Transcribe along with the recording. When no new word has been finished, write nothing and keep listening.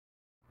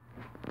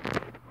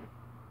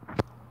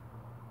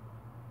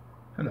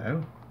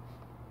Hello.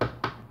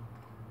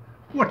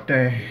 What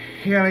the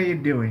hell are you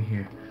doing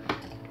here?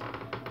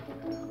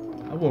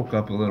 I woke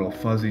up a little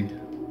fuzzy,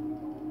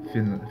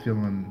 feeling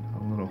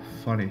a little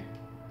funny.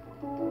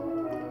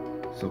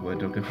 So I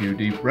took a few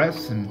deep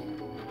breaths and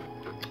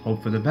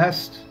hope for the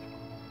best.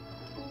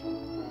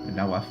 And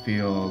now I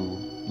feel a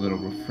little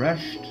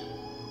refreshed.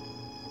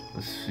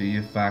 Let's see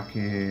if I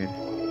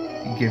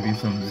can give you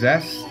some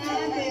zest.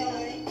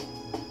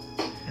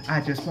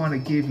 I just want to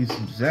give you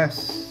some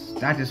zest.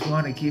 I just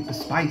want to keep it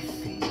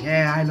spicy.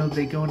 Yeah, I know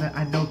they're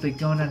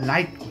gonna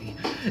like me.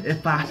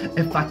 If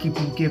I keep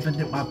on giving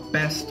it my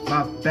best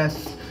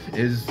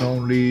is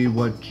only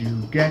what you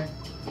get.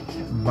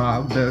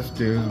 My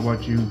best is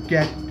what you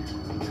get.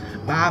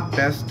 My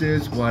best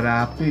is what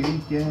I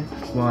be, yeah.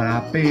 What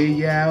I be,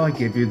 yeah. I'll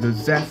give you the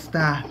zest.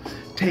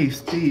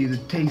 Tasty, the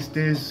taste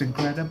is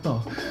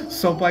incredible.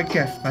 So I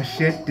guess my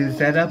shit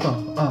is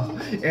edible.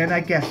 And I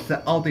guess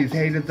that all these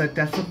haters are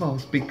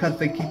decimals because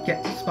they keep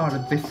getting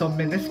smarter. They're so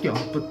minuscule,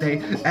 but they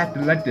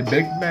acting like the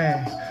big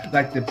man.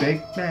 Like the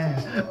big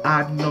man.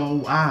 I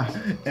know I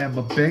am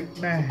a big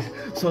man.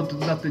 So there's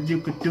nothing you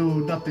could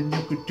do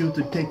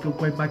to take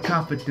away my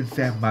confidence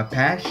and my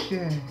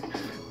passion.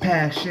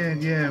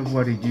 Passion, yeah,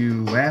 what are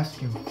you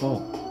asking for?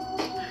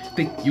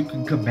 Think you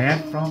can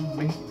command from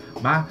me?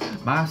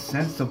 My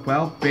sense of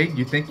well-being.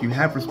 You think you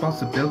have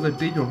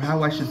responsibility or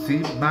how I should see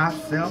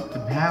myself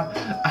and how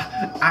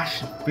I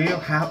should feel,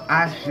 how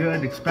I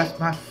should express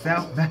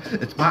myself?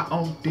 It's my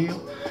own deal.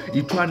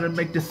 You try to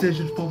make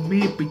decisions for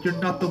me, but you're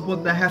not the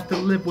one that has to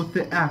live with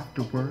it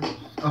afterwards.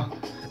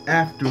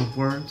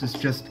 Afterwards, it's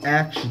just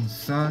action,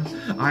 son.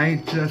 I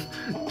ain't just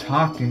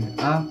talking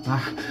up.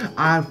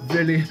 I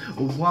really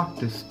walk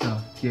this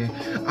stuff, yeah.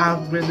 I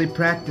really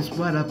practice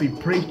what I be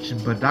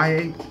preaching, but I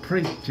ain't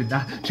preaching.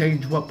 I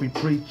change what we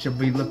preach, and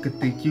we look at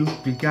the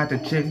youth. We gotta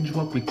change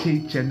what we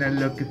teach, and then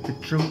look at the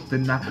truth.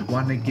 And I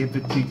wanna give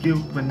it to you.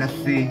 When I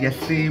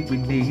see, we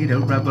need a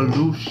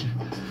revolution.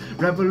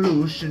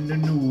 Revolution, a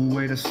new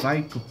way to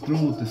cycle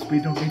through this. We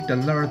don't need to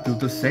learn through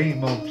the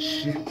same old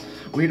shit.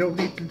 We don't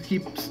need to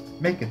keep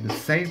making the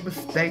same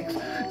mistakes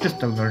just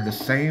to learn the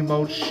same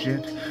old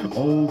shit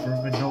over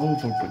and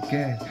over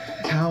again.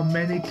 How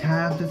many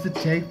times does it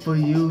take for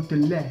you to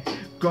let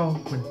go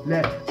and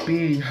let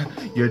be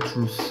your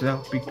true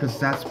self? Because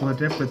that's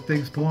what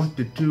everything's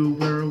pointed to,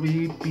 where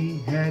we be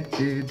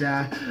headed.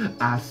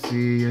 I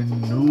see a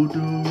new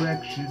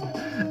direction.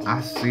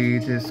 I see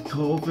this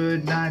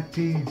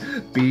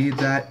COVID-19 be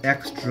that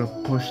extra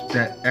push,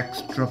 that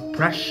extra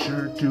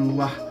pressure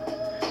to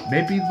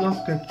maybe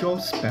look at your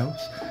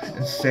spouse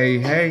and say,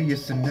 hey,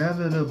 it's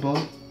inevitable.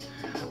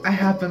 I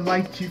haven't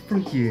liked you for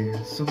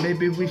years, so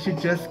maybe we should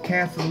just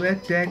cancel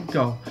it and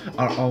go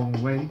our own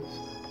ways.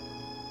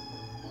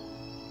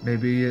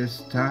 Maybe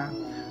it's time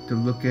to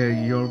look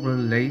at your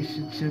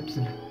relationships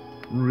and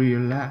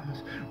realize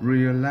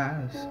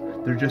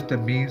they're just a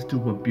means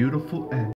to a beautiful end.